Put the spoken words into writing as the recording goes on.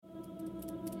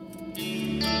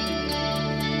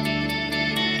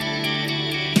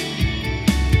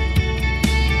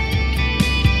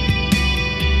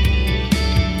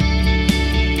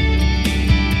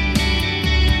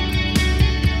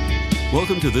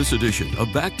Welcome to this edition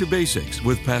of Back to Basics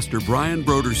with Pastor Brian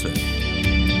Brodersen.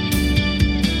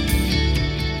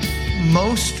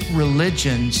 Most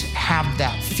religions have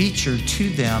that feature to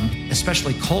them,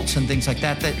 especially cults and things like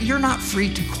that, that you're not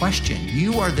free to question.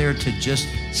 You are there to just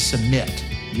submit.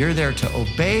 You're there to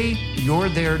obey. You're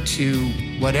there to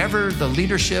whatever the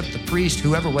leadership, the priest,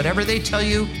 whoever, whatever they tell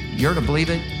you, you're to believe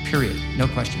it, period. No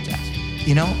questions asked.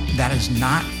 You know, that is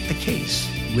not the case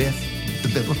with the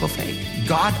biblical faith.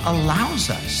 God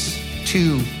allows us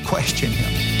to question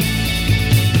him.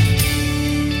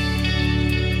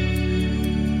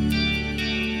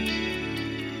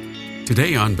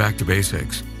 Today on Back to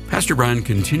Basics, Pastor Brian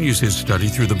continues his study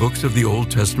through the books of the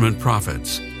Old Testament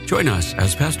prophets. Join us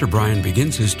as Pastor Brian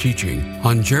begins his teaching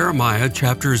on Jeremiah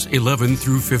chapters 11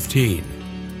 through 15.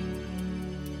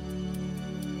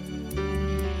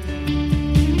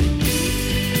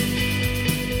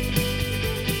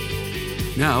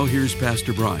 Now, here's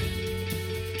Pastor Brian.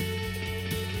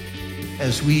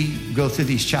 As we go through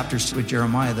these chapters with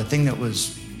Jeremiah, the thing that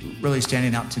was really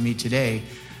standing out to me today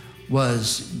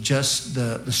was just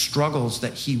the struggles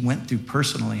that he went through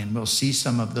personally. And we'll see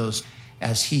some of those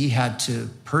as he had to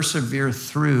persevere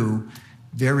through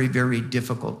very, very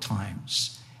difficult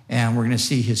times. And we're going to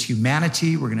see his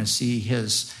humanity. We're going to see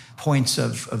his points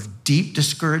of deep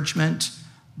discouragement.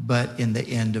 But in the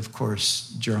end, of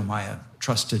course, Jeremiah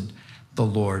trusted the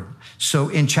Lord. So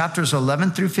in chapters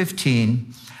 11 through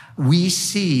 15, we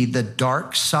see the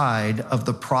dark side of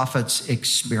the prophet's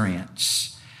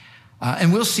experience.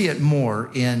 And we'll see it more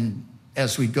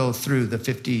as we go through the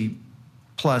 50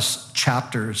 plus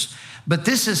chapters. But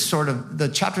this is sort of the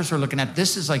chapters we're looking at.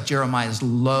 This is like Jeremiah's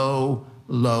low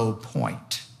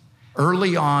point.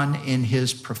 Early on in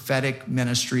his prophetic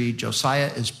ministry, Josiah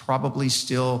is probably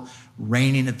still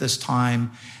reigning at this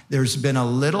time. There's been a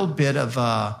little bit of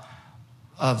a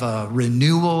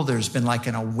renewal. There's been like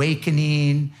an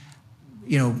awakening.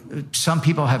 You know, some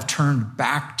people have turned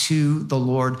back to the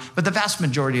Lord, but the vast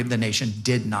majority of the nation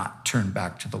did not turn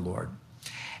back to the Lord.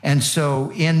 And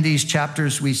so in these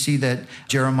chapters, we see that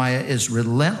Jeremiah is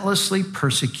relentlessly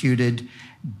persecuted,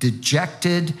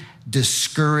 dejected,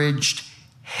 discouraged,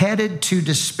 headed to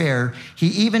despair. He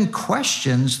even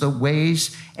questions the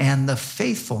ways and the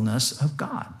faithfulness of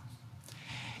God.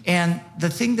 And the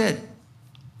thing that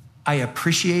I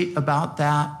appreciate about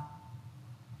that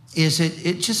is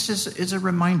it just is a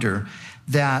reminder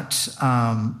that,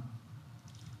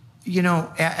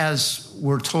 as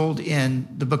we're told in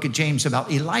the book of James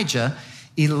about Elijah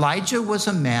was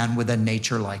a man with a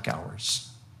nature like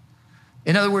ours.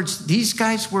 In other words, these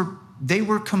guys were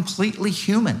completely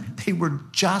human. They were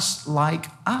just like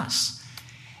us.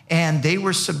 And they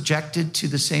were subjected to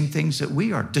the same things that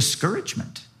we are: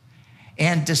 discouragement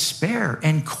and despair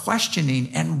and questioning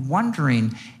and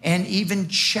wondering and even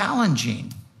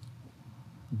challenging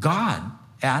God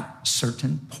at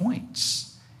certain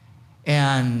points.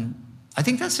 And I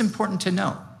think that's important to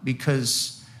know,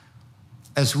 because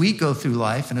as we go through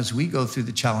life and as we go through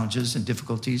the challenges and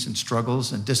difficulties and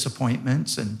struggles and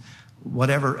disappointments and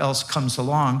whatever else comes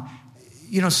along,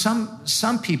 you know,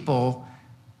 some people,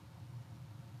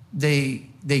 they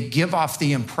give off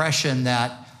the impression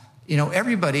that, you know,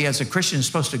 everybody as a Christian is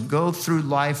supposed to go through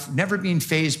life never being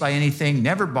fazed by anything,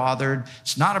 never bothered.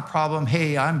 It's not a problem.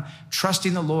 Hey, I'm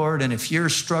trusting the Lord, and if you're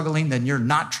struggling, then you're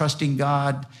not trusting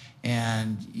God,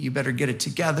 and you better get it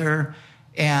together.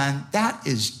 And that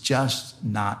is just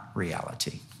not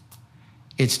reality.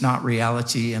 It's not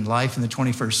reality in life in the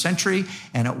 21st century,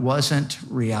 and it wasn't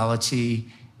reality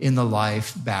in the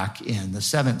life back in the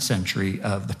 7th century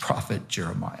of the prophet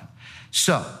Jeremiah.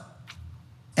 So,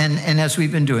 And as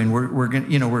we've been doing, we're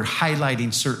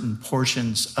highlighting certain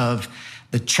portions of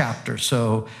the chapter.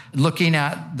 So looking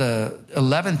at the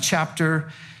 11th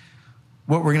chapter,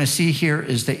 what we're going to see here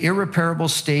is the irreparable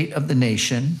state of the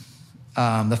nation.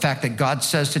 The fact that God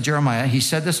says to Jeremiah, he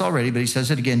said this already, but he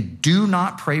says it again, do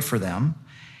not pray for them.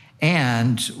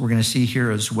 And we're going to see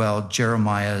here as well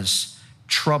Jeremiah's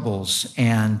troubles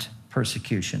and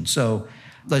persecution. So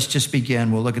let's just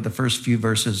begin. We'll look at the first few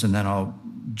verses, and then I'll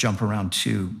jump around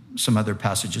to some other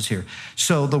passages here.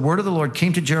 So the word of the Lord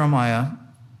came to Jeremiah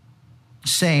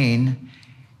saying,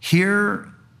 hear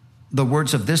the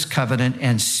words of this covenant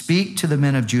and speak to the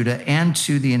men of Judah and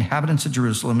to the inhabitants of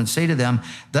Jerusalem and say to them,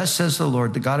 thus says the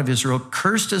Lord, the God of Israel,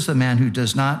 cursed is the man who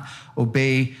does not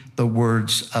obey the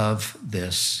words of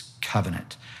this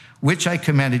covenant, which I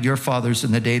commanded your fathers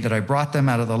in the day that I brought them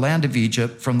out of the land of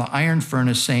Egypt from the iron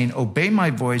furnace, saying, obey my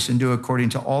voice and do according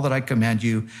to all that I command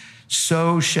you.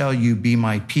 So shall you be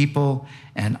my people,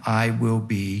 and I will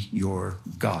be your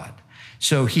God.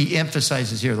 So he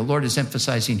emphasizes here, the Lord is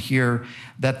emphasizing here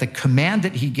that the command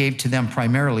that he gave to them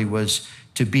primarily was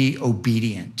to be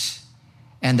obedient.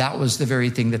 And that was the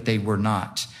very thing that they were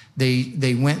not.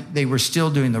 They were still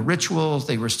doing the rituals,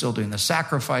 they were still doing the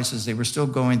sacrifices, they were still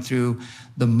going through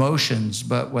the motions,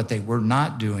 but what they were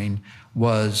not doing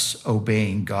was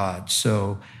obeying God.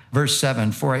 So verse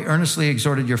 7, for I earnestly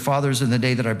exhorted your fathers in the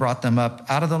day that I brought them up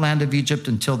out of the land of Egypt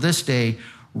until this day,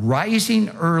 rising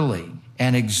early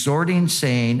and exhorting,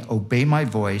 saying, obey my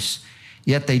voice.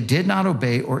 Yet they did not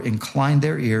obey or incline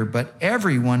their ear, but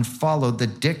everyone followed the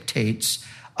dictates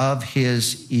of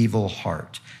his evil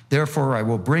heart. Therefore, I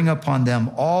will bring upon them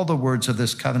all the words of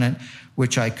this covenant,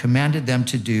 which I commanded them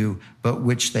to do, but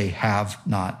which they have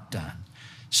not done.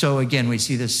 So again, we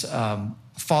see this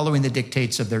following the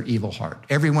dictates of their evil heart.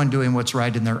 Everyone doing what's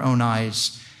right in their own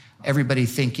eyes. Everybody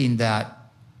thinking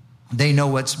that they know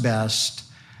what's best.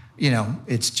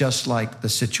 It's just like the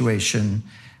situation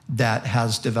that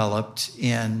has developed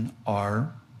in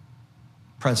our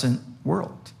present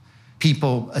world.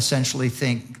 People essentially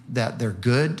think that they're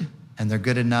good and they're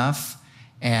good enough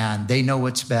and they know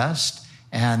what's best.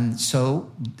 And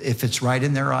so if it's right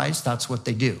in their eyes, that's what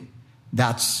they do.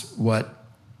 That's what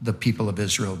the people of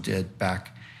Israel did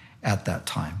back at that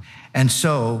time. And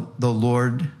so the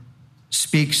Lord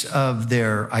speaks of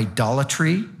their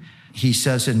idolatry. He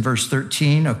says in verse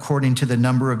 13, according to the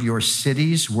number of your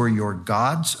cities were your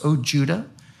gods, O Judah.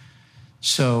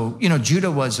 So, Judah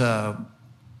was a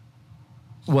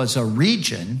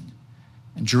region,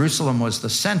 and Jerusalem was the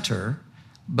center,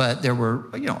 but there were,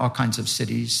 all kinds of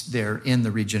cities there in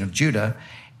the region of Judah.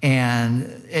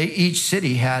 And each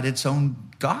city had its own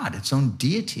God, its own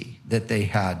deity that they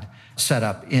had set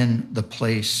up in the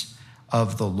place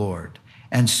of the Lord.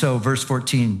 And so verse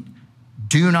 14,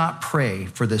 do not pray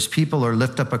for this people or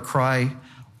lift up a cry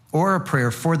or a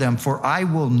prayer for them, for I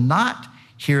will not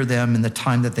hear them in the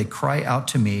time that they cry out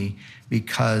to me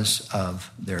because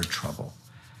of their trouble.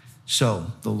 So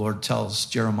the Lord tells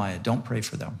Jeremiah, don't pray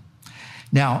for them.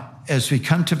 Now, as we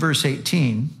come to verse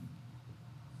 18,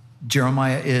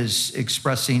 Jeremiah is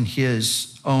expressing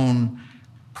his own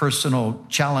personal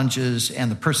challenges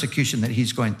and the persecution that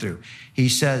he's going through. He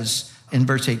says in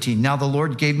verse 18, now the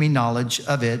Lord gave me knowledge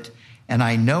of it, and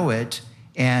I know it,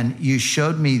 and you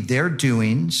showed me their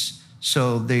doings.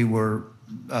 So they were,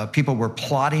 people were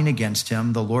plotting against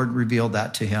him. The Lord revealed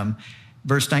that to him.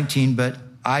 Verse 19, but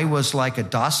I was like a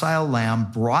docile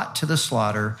lamb brought to the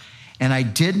slaughter, and I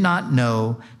did not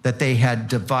know that they had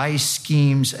devised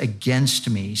schemes against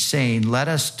me, saying, let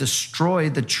us destroy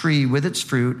the tree with its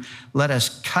fruit. Let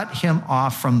us cut him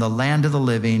off from the land of the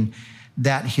living,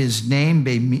 that his name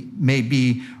may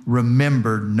be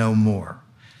remembered no more.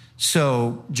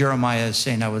 So Jeremiah is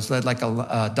saying, I was led like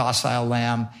a docile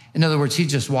lamb. In other words,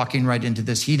 he's just walking right into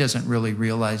this. He doesn't really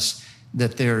realize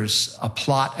that there's a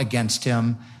plot against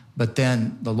him, but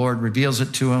then the Lord reveals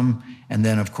it to him, and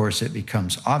then, of course, it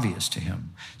becomes obvious to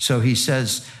him. So he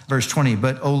says, verse 20,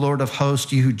 but O Lord of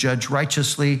hosts, you who judge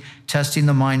righteously, testing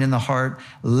the mind and the heart,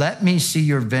 let me see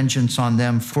your vengeance on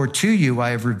them, for to you I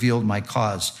have revealed my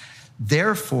cause.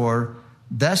 Therefore,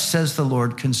 thus says the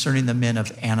Lord concerning the men of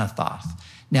Anathoth.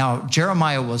 Now,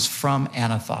 Jeremiah was from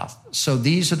Anathoth. So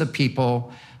these are the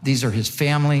people, these are his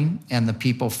family and the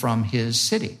people from his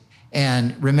city.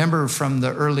 And remember from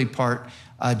the early part,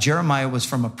 Jeremiah was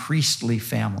from a priestly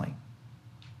family.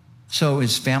 So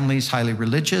his family is highly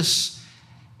religious,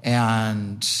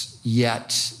 and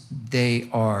yet they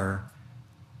are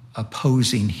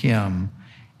opposing him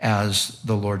as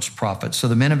the Lord's prophet. So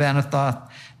the men of Anathoth,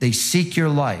 they seek your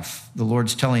life. The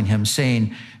Lord's telling him,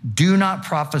 saying, do not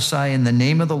prophesy in the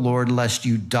name of the Lord, lest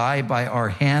you die by our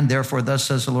hand. Therefore, thus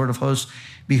says the Lord of hosts,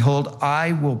 behold,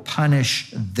 I will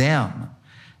punish them.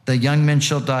 The young men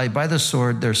shall die by the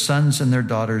sword, their sons and their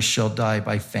daughters shall die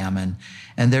by famine,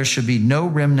 and there shall be no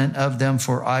remnant of them,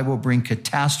 for I will bring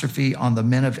catastrophe on the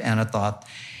men of Anathoth,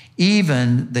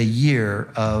 even the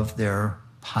year of their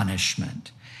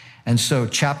punishment. And so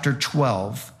chapter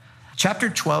 12,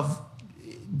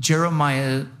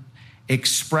 Jeremiah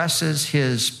expresses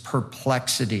his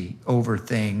perplexity over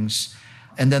things,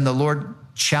 and then the Lord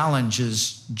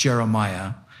challenges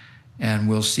Jeremiah. And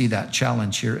we'll see that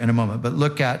challenge here in a moment. But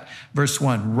look at verse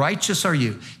 1. Righteous are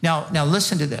you. Now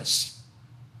listen to this.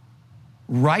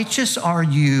 Righteous are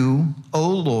you, O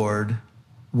Lord,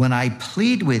 when I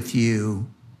plead with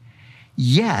you,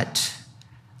 yet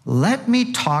let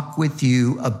me talk with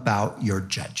you about your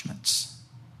judgments.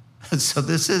 So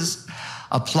this is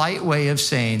a polite way of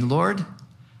saying, Lord,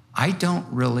 I don't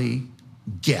really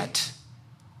get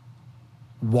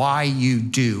why you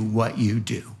do what you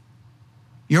do.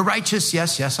 You're righteous,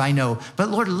 yes, I know. But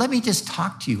Lord, let me just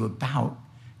talk to you about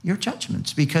your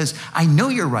judgments, because I know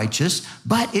you're righteous,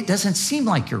 but it doesn't seem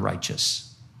like you're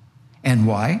righteous. And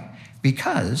why?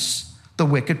 Because the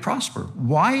wicked prosper.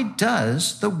 Why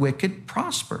does the wicked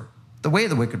prosper? The way of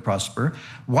the wicked prosper.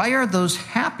 Why are those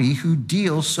happy who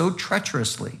deal so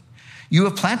treacherously? You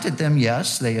have planted them,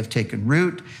 yes, they have taken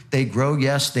root. They grow,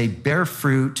 yes, they bear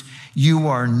fruit. You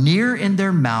are near in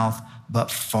their mouth, but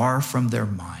far from their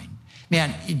mind.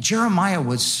 Man, Jeremiah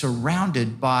was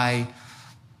surrounded by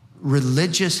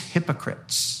religious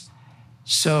hypocrites.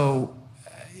 So,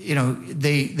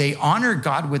 they honor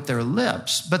God with their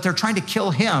lips, but they're trying to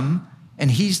kill him, and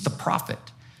he's the prophet.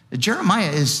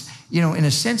 Jeremiah is, in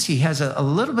a sense, he has a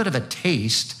little bit of a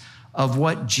taste of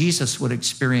what Jesus would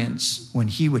experience when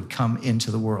he would come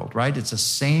into the world, right? It's the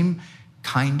same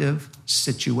kind of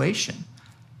situation.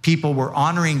 People were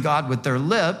honoring God with their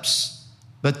lips,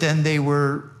 but then they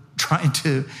were trying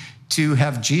to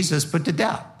have Jesus put to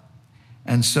death.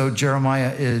 And so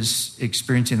Jeremiah is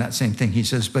experiencing that same thing. He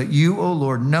says, but you, O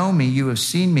Lord, know me. You have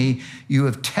seen me. You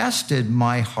have tested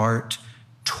my heart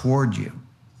toward you.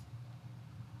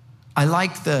 I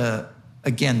like the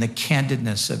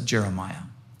candidness of Jeremiah.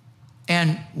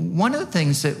 And one of the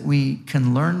things that we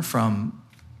can learn from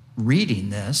reading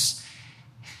this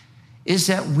is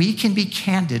that we can be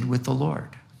candid with the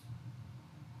Lord.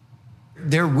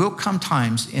 There will come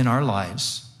times in our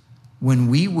lives when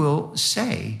we will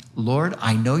say, Lord,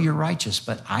 I know you're righteous,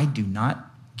 but I do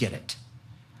not get it.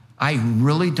 I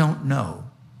really don't know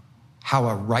how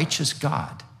a righteous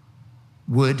God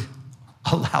would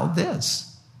allow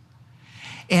this.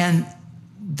 And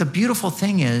the beautiful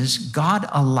thing is God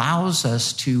allows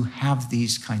us to have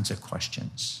these kinds of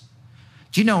questions.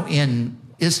 Do you know in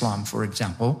Islam, for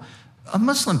example, a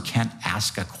Muslim can't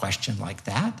ask a question like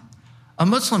that. A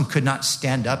Muslim could not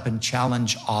stand up and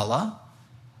challenge Allah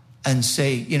and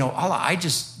say, Allah, I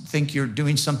just think you're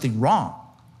doing something wrong.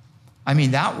 I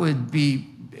mean, that would be,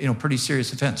 pretty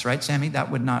serious offense, right, Sammy?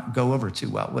 That would not go over too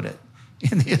well, would it,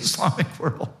 in the Islamic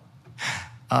world?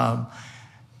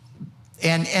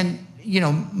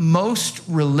 Most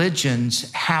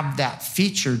religions have that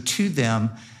feature to them,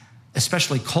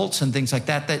 especially cults and things like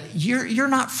that you're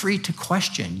not free to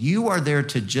question. You are there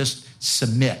to just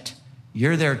submit.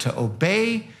 You're there to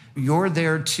obey. You're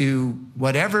there to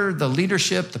whatever the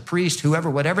leadership, the priest, whoever,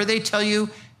 whatever they tell you,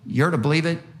 you're to believe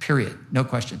it, period. No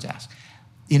questions asked.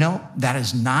 That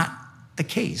is not the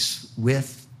case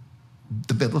with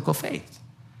the biblical faith.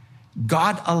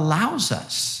 God allows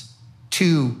us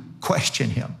to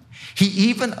question him. He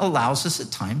even allows us at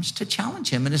times to challenge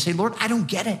him and to say, Lord, I don't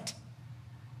get it.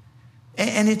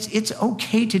 And it's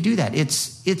okay to do that.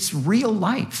 It's real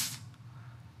life.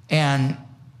 And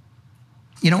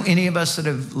any of us that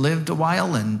have lived a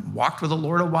while and walked with the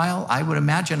Lord a while, I would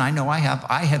imagine, I know I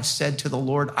have said to the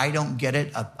Lord, I don't get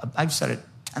it. I've said it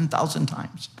 10,000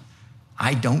 times.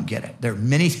 I don't get it. There are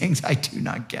many things I do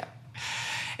not get.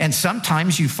 And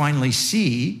sometimes you finally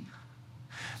see,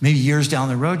 maybe years down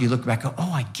the road, you look back and go,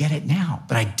 oh, I get it now.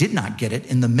 But I did not get it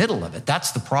in the middle of it.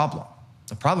 That's the problem.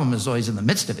 The problem is always in the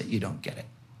midst of it, you don't get it.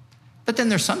 But then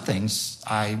there's some things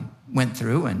I went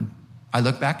through and I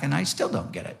look back and I still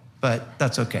don't get it. But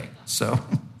that's okay. So,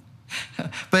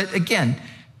 but again,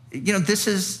 this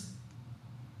is,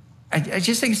 I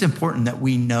just think it's important that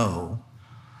we know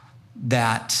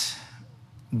that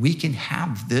we can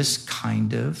have this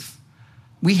kind of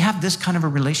a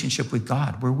relationship with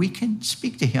God where we can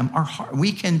speak to him, our heart.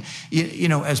 We can,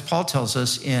 as Paul tells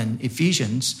us in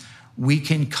Ephesians, we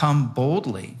can come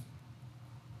boldly.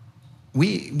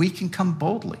 We can come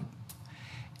boldly.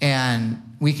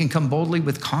 And we can come boldly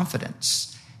with confidence.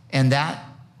 And that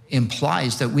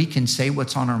implies that we can say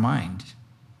what's on our mind.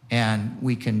 And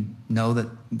we can know that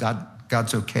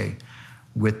God's okay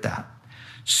with that.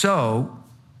 So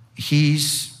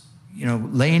he's,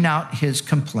 laying out his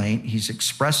complaint. He's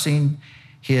expressing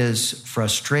his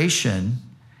frustration.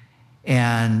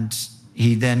 And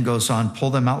he then goes on, pull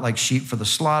them out like sheep for the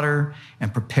slaughter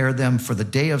and prepare them for the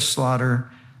day of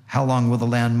slaughter. How long will the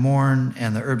land mourn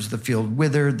and the herbs of the field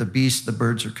wither? The beasts, the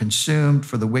birds are consumed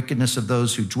for the wickedness of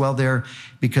those who dwell there,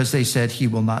 because they said he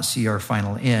will not see our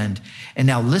final end. And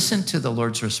now listen to the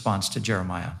Lord's response to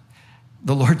Jeremiah.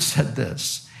 The Lord said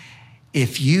this,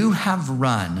 if you have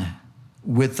run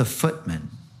with the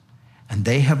footmen and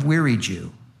they have wearied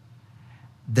you,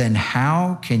 then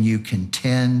how can you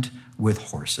contend with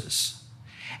horses?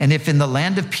 And if in the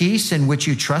land of peace in which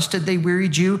you trusted they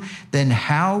wearied you, then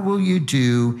how will you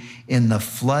do in the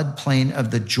floodplain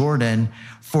of the Jordan?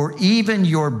 For even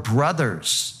your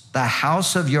brothers the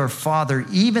house of your father,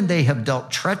 even they have dealt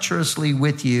treacherously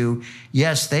with you.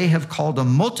 Yes, they have called a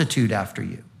multitude after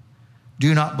you.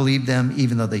 Do not believe them,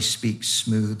 even though they speak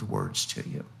smooth words to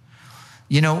you.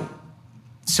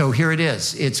 So here it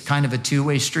is. It's kind of a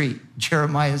two-way street.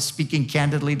 Jeremiah is speaking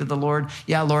candidly to the Lord.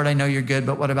 Yeah, Lord, I know you're good,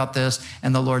 but what about this?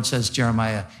 And the Lord says,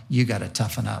 Jeremiah, you got to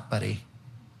toughen up, buddy.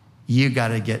 You got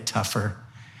to get tougher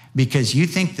because you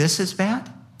think this is bad?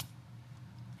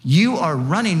 You are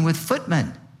running with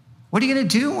footmen. What are you going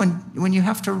to do when you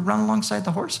have to run alongside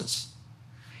the horses?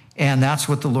 And that's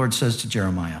what the Lord says to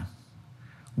Jeremiah.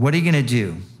 What are you going to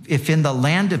do? If in the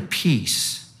land of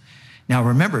peace, now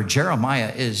remember,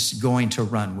 Jeremiah is going to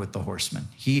run with the horsemen.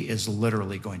 He is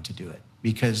literally going to do it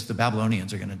because the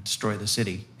Babylonians are going to destroy the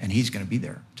city and he's going to be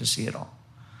there to see it all.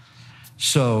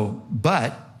 So,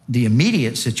 but the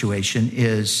immediate situation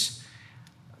is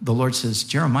the Lord says,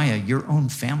 Jeremiah, your own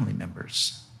family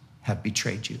members have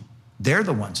betrayed you. They're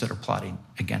the ones that are plotting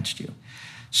against you.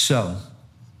 So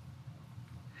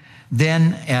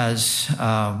then as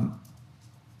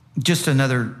just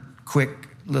another quick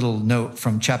little note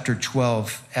from chapter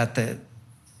 12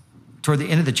 toward the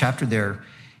end of the chapter there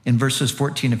in verses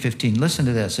 14 and 15. Listen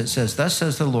to this. It says, thus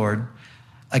says the Lord,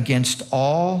 against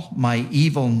all my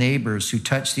evil neighbors who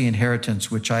touch the inheritance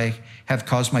which I have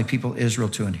caused my people Israel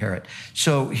to inherit.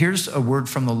 So here's a word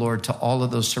from the Lord to all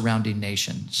of those surrounding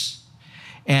nations.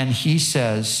 And he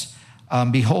says,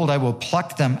 behold, I will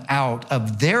pluck them out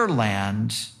of their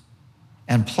land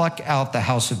and pluck out the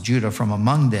house of Judah from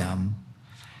among them.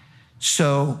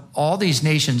 So all these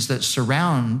nations that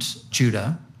surround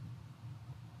Judah,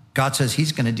 God says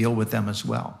he's going to deal with them as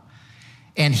well.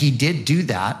 And he did do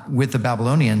that with the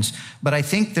Babylonians. But I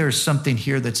think there's something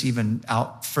here that's even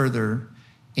out further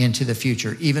into the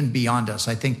future, even beyond us.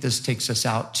 I think this takes us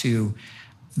out to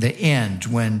the end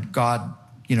when God,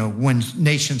 when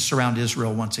nations surround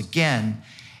Israel once again,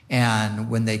 and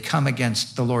when they come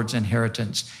against the Lord's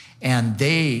inheritance, and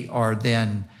they are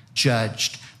then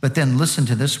judged. But then listen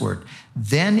to this word.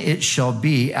 Then it shall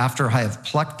be after I have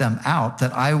plucked them out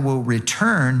that I will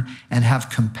return and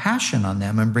have compassion on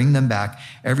them and bring them back,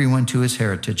 everyone to his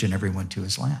heritage and everyone to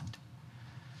his land.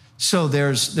 So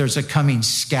there's a coming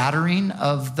scattering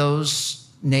of those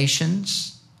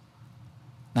nations.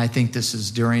 And I think this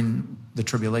is during the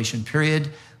tribulation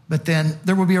period, but then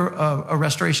there will be a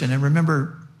restoration. And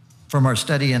remember from our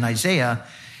study in Isaiah,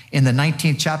 in the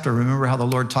 19th chapter, remember how the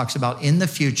Lord talks about in the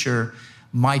future,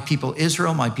 my people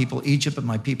Israel, my people Egypt, and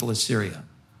my people Assyria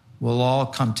will all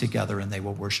come together and they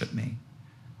will worship me.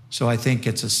 So I think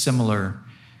it's a similar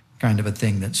kind of a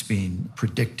thing that's being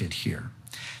predicted here.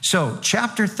 So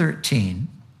chapter 13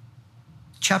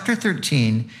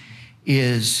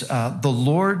 is the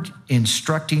Lord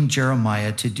instructing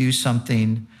Jeremiah to do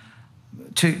something,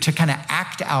 to kind of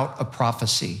act out a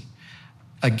prophecy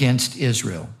against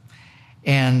Israel.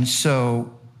 And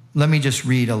so let me just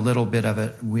read a little bit of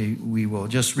it. We will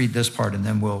just read this part and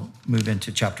then we'll move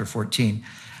into chapter 14.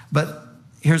 But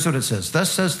here's what it says.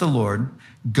 Thus says the Lord,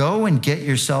 go and get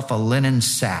yourself a linen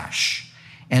sash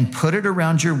and put it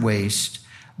around your waist,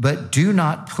 but do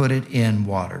not put it in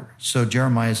water. So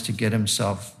Jeremiah is to get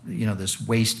himself, this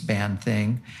waistband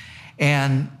thing.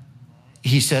 And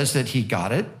he says that he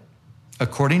got it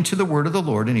according to the word of the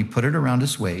Lord, and he put it around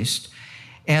his waist.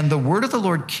 And the word of the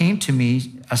Lord came to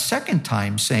me a second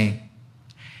time, saying,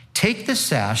 take the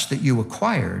sash that you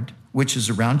acquired, which is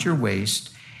around your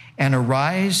waist, and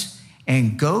arise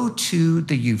and go to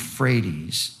the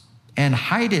Euphrates and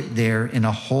hide it there in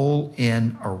a hole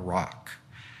in a rock.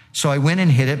 So I went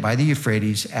and hid it by the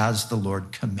Euphrates as the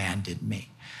Lord commanded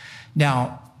me.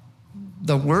 Now,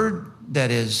 the word that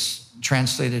is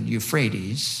translated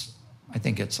Euphrates, I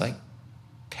think it's like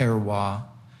Perwa.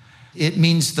 It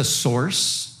means the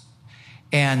source.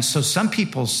 And so some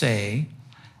people say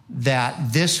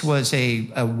that this was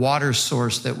a water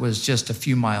source that was just a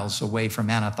few miles away from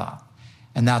Anathoth.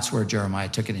 And that's where Jeremiah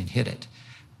took it and hid it.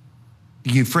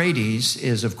 The Euphrates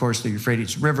is, of course, the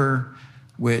Euphrates River,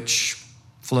 which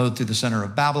flowed through the center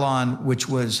of Babylon, which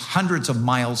was hundreds of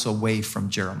miles away from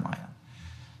Jeremiah.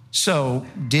 So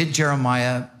did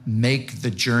Jeremiah make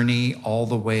the journey all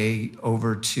the way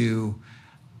over to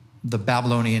the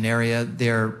Babylonian area?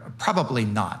 There, probably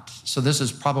not. So this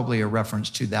is probably a reference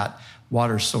to that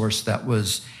water source that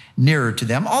was nearer to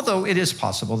them, although it is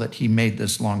possible that he made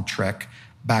this long trek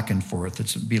back and forth.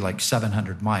 It'd be like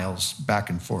 700 miles back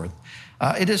and forth.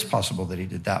 It is possible that he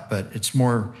did that, but it's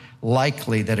more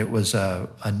likely that it was a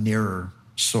nearer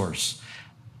source.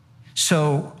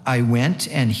 So I went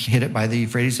and hid it by the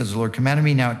Euphrates as the Lord commanded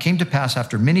me. Now it came to pass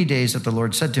after many days that the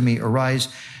Lord said to me, arise,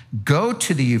 go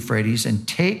to the Euphrates and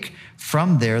take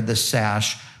from there the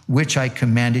sash which I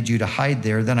commanded you to hide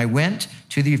there. Then I went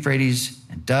to the Euphrates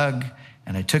and dug,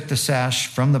 and I took the sash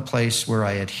from the place where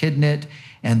I had hidden it,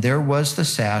 and there was the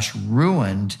sash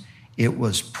ruined. It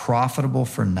was profitable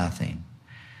for nothing.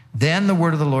 Then the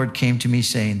word of the Lord came to me,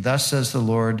 saying, thus says the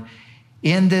Lord,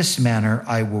 in this manner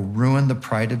I will ruin the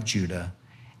pride of Judah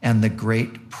and the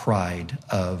great pride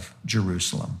of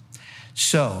Jerusalem.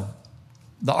 So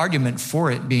the argument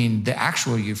for it being the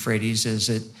actual Euphrates is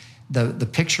that the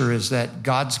picture is that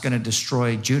God's going to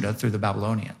destroy Judah through the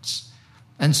Babylonians.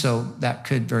 And so that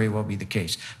could very well be the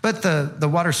case. But the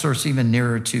water source even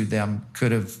nearer to them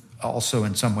could have also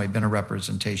in some way been a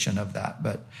representation of that,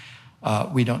 but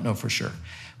we don't know for sure.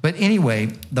 But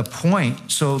anyway, the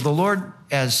point, so the Lord,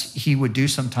 as he would do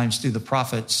sometimes through the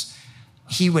prophets,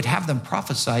 he would have them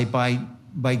prophesy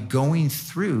by going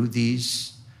through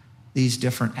these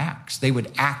different acts. They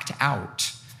would act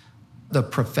out the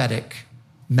prophetic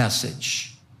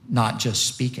message, not just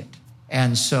speak it.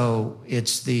 And so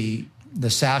it's the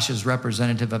sash is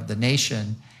representative of the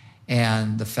nation,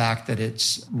 and the fact that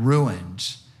it's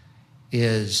ruined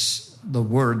is the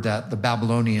word that the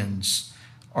Babylonians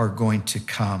are going to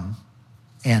come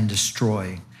and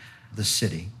destroy the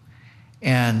city.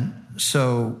 And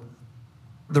so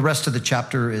the rest of the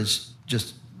chapter is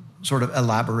just sort of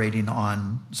elaborating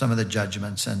on some of the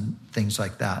judgments and things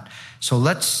like that. So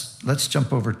let's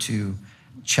jump over to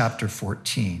chapter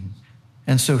 14.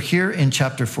 And so here in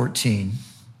chapter 14,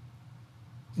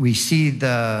 we see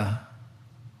the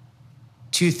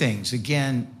two things.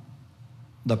 Again,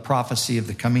 the prophecy of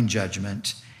the coming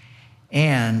judgment,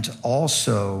 and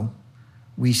also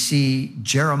we see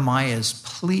Jeremiah's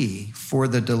plea for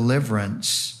the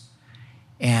deliverance,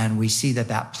 and we see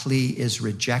that plea is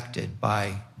rejected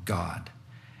by God.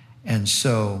 And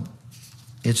so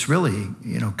it's really,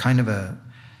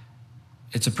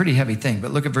 it's a pretty heavy thing.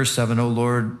 But look at verse 7. O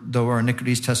Lord, though our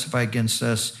iniquities testify against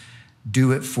us,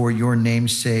 do it for your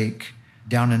name's sake.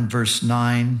 Down in verse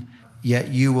 9, yet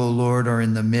you, O Lord, are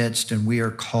in the midst, and we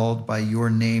are called by your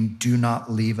name. Do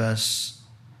not leave us.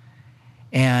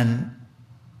 And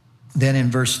then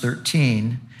in verse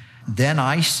 13, then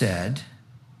I said,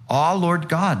 Ah, Lord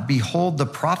God, behold, the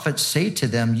prophets say to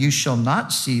them, you shall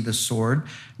not see the sword,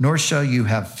 nor shall you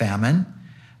have famine,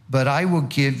 but I will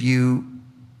give you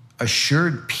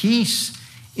assured peace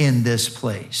in this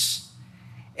place.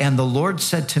 And the Lord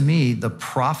said to me, the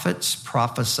prophets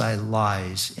prophesy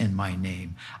lies in my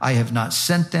name. I have not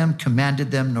sent them,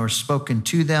 commanded them, nor spoken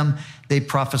to them. They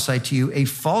prophesy to you a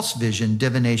false vision,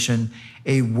 divination,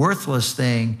 a worthless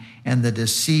thing, and the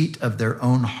deceit of their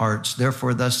own hearts.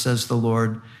 Therefore, thus says the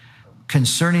Lord,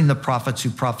 concerning the prophets who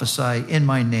prophesy in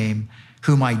my name,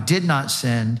 whom I did not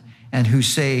send, and who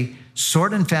say,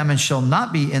 sword and famine shall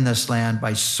not be in this land.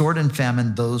 By sword and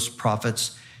famine, those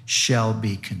prophets shall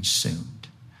be consumed.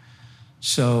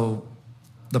 So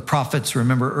the prophets,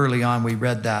 remember early on, we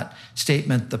read that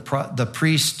statement, the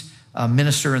priest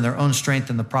minister in their own strength,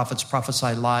 and the prophets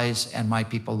prophesy lies, and my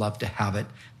people love to have it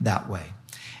that way.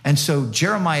 And so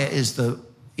Jeremiah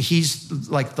he's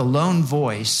like the lone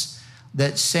voice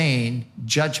that's saying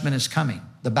judgment is coming.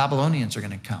 The Babylonians are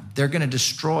going to come. They're going to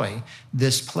destroy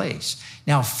this place.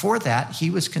 Now, for that, he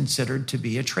was considered to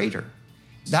be a traitor.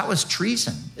 That was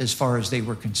treason as far as they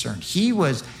were concerned. He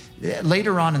was,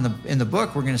 later on in the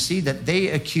book, we're going to see that they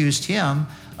accused him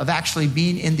of actually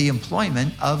being in the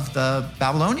employment of the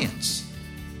Babylonians.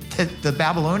 That the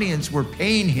Babylonians were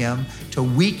paying him to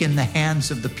weaken the hands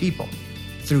of the people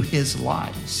through his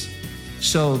lies.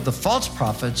 So the false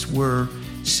prophets were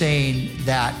saying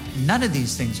that none of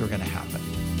these things are going to happen.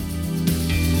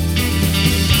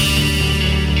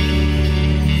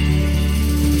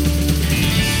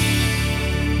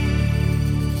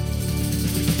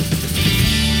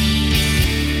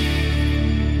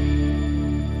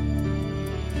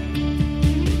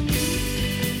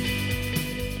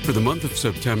 For the month of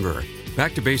September,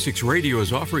 Back to Basics Radio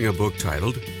is offering a book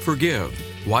titled Forgive,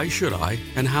 Why Should I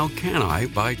and How Can I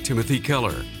by Timothy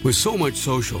Keller. With so much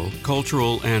social,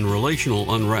 cultural, and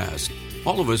relational unrest,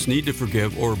 all of us need to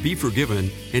forgive or be forgiven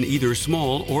in either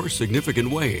small or significant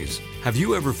ways. Have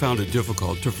you ever found it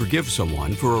difficult to forgive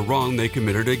someone for a wrong they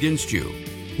committed against you?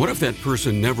 What if that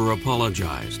person never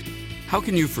apologized? How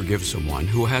can you forgive someone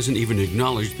who hasn't even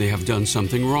acknowledged they have done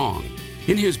something wrong?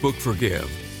 In his book Forgive,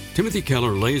 Timothy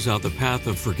Keller lays out the path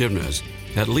of forgiveness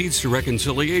that leads to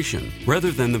reconciliation rather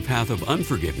than the path of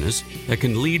unforgiveness that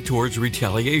can lead towards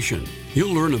retaliation.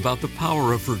 You'll learn about the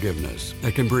power of forgiveness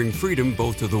that can bring freedom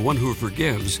both to the one who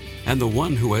forgives and the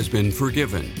one who has been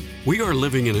forgiven. We are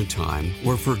living in a time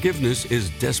where forgiveness is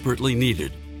desperately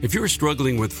needed. If you're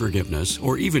struggling with forgiveness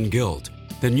or even guilt,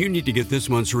 then you need to get this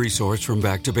month's resource from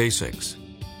Back to Basics.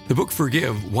 The book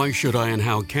Forgive, Why Should I and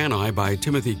How Can I by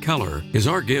Timothy Keller is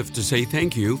our gift to say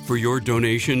thank you for your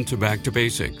donation to Back to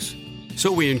Basics.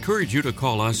 So we encourage you to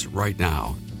call us right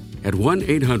now at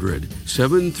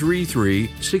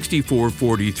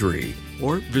 1-800-733-6443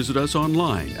 or visit us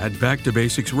online at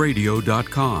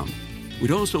backtobasicsradio.com.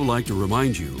 We'd also like to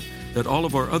remind you that all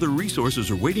of our other resources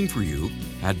are waiting for you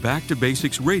at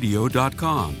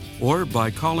backtobasicsradio.com or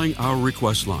by calling our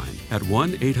request line at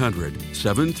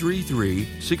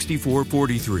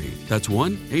 1-800-733-6443. That's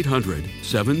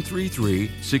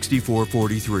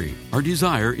 1-800-733-6443. Our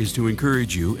desire is to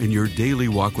encourage you in your daily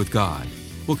walk with God.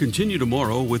 We'll continue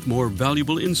tomorrow with more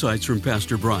valuable insights from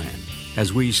Pastor Brian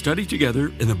as we study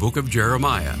together in the book of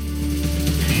Jeremiah.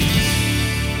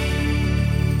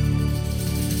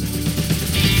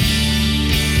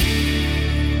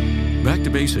 Back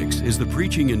to Basics is the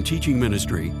preaching and teaching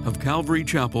ministry of Calvary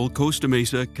Chapel, Costa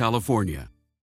Mesa, California.